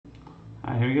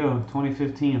All right, here we go.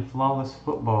 2015 Flawless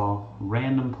Football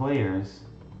Random Players.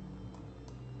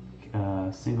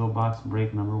 Single box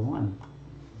break number 1.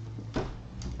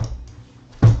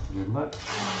 Good luck.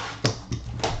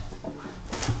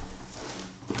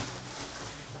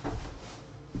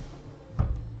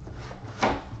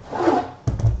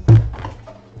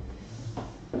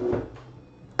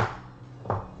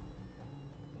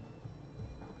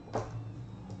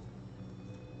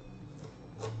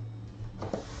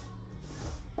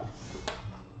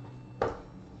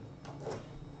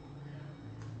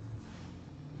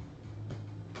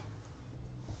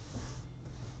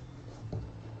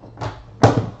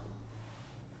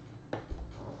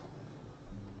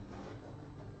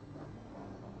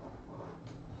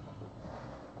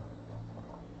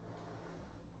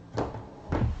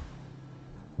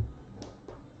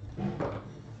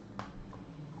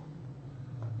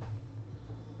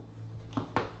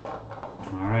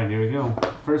 Alright, here we go.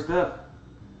 First up,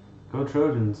 go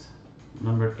Trojans.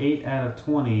 Number 8 out of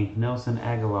 20, Nelson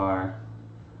Aguilar.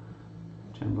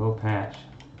 Jumbo patch.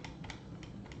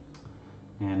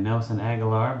 And Nelson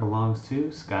Aguilar belongs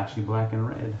to Scotchy Black and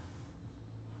Red.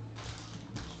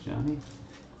 Johnny,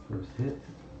 first hit.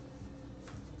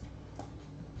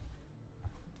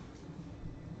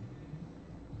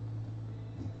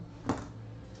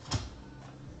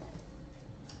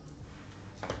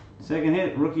 Second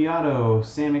hit, rookie auto,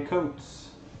 Sammy Coates.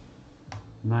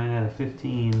 9 out of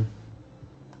 15.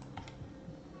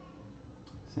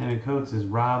 Sammy Coates is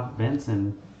Rob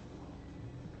Benson.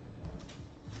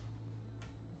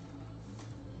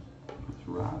 That's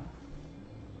Rob.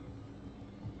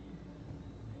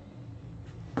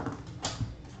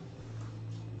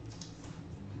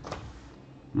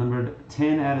 Numbered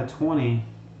 10 out of 20,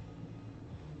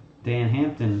 Dan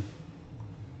Hampton.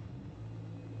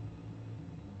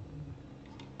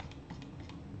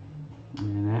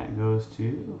 And that goes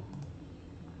to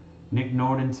Nick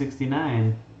Norton,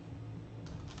 69.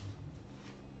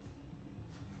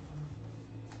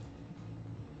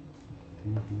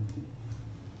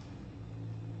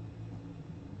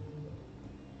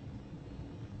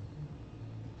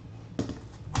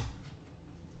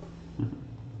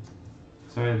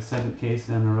 Sorry, the second case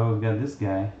in a row we've got this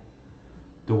guy,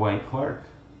 Dwight Clark.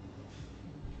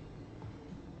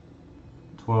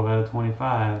 12 out of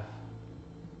 25.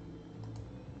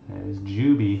 That is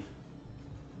Juby.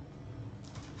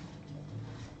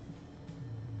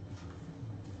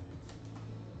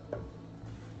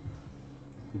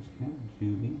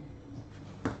 Juby.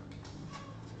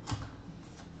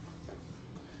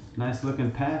 Nice looking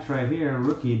patch right here.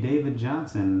 Rookie David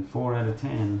Johnson, 4 out of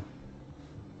 10.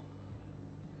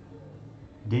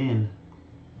 Din.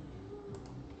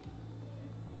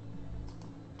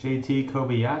 JT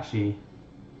Kobayashi.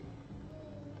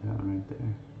 That one right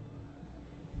there.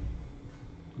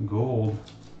 Gold.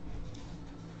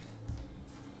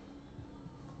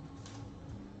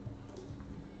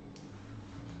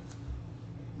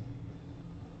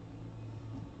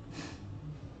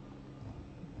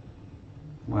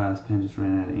 Wow, this pen just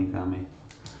ran out of ink on me.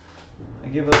 I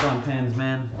give up on pens,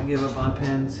 man. I give up on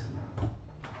pens.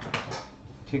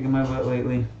 Kicking my butt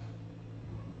lately.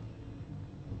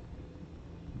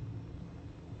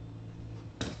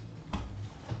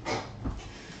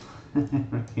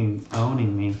 Freaking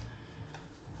owning me.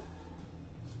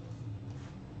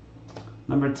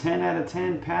 Number 10 out of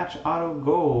 10, patch auto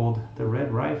gold, the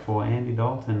red rifle, Andy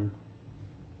Dalton.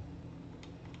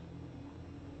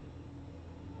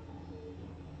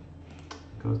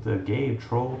 Goes to Gabe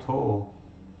Troll Toll.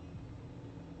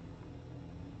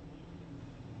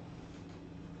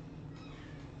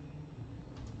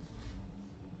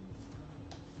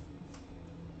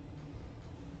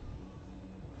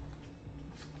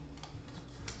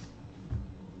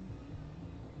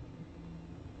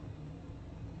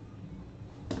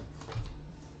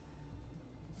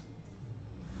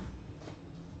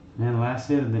 And last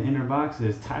hit of the inner box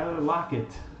is Tyler Lockett,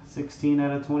 16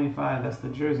 out of 25. That's the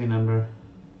jersey number.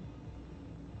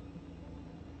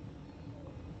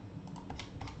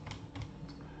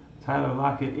 Tyler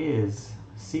Lockett is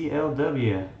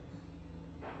CLW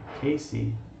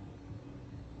Casey.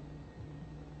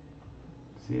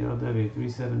 CLW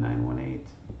 37918.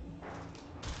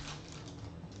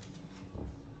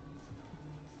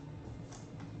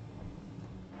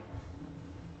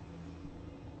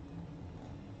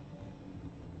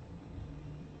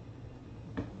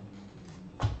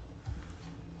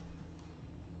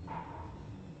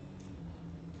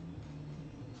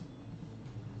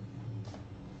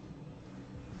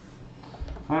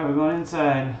 Alright, we're going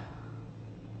inside.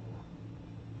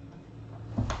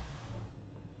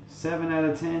 7 out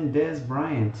of 10, Dez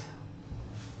Bryant.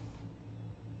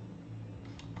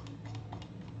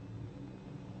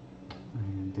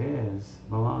 Randomize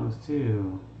belongs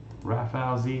to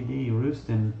Rafael ZD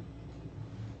Rooston.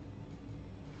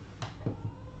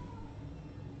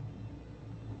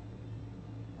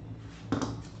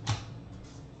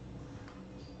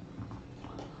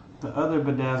 The other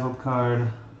bedazzled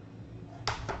card,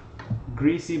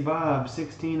 Greasy Bob,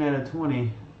 16 out of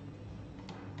 20.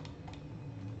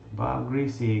 Bob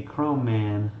Greasy, Chrome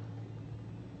Man.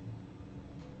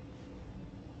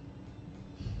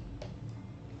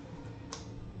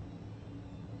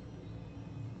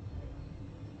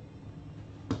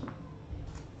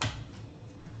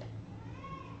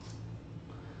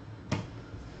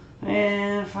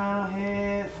 And final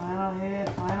hit, final hit,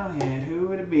 final hit. Who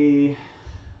would it be?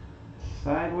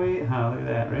 Sideways. Oh, look at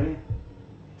that. Ready?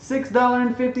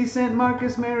 $6.50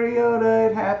 Marcus Mariota.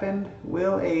 It happened.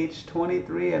 Will H.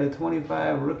 23 out of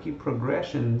 25 rookie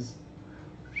progressions.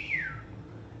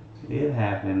 It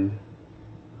happened.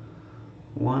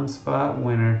 One spot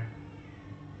winner.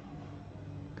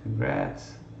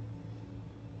 Congrats.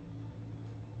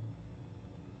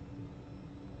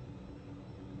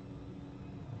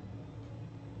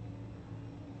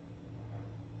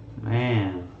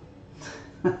 Man.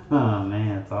 Oh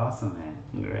man, it's awesome, man.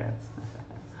 Congrats.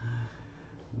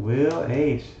 Will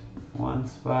H. One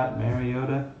spot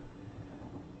Mariota.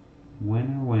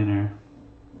 Winner, winner.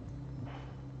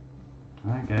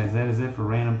 Alright guys, that is it for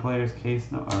Random Players case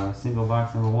single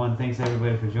box number 1. Thanks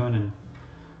everybody for joining.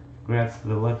 Congrats to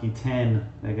the lucky 10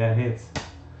 that got hits.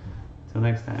 Till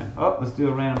next time. Oh, let's do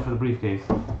a random for the briefcase.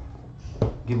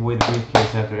 Give away the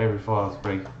briefcase after every flawless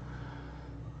break.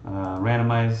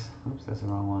 Randomize. Oops, that's the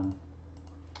wrong one.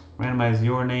 Randomize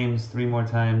your names 3 more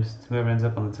times. Whoever ends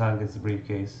up on the top gets the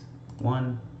briefcase.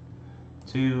 1,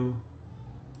 2,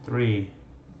 3.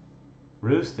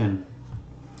 Rooston.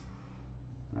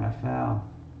 Raphael.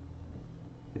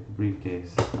 Get the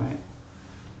briefcase. Alright.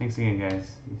 Thanks again,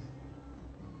 guys. Peace.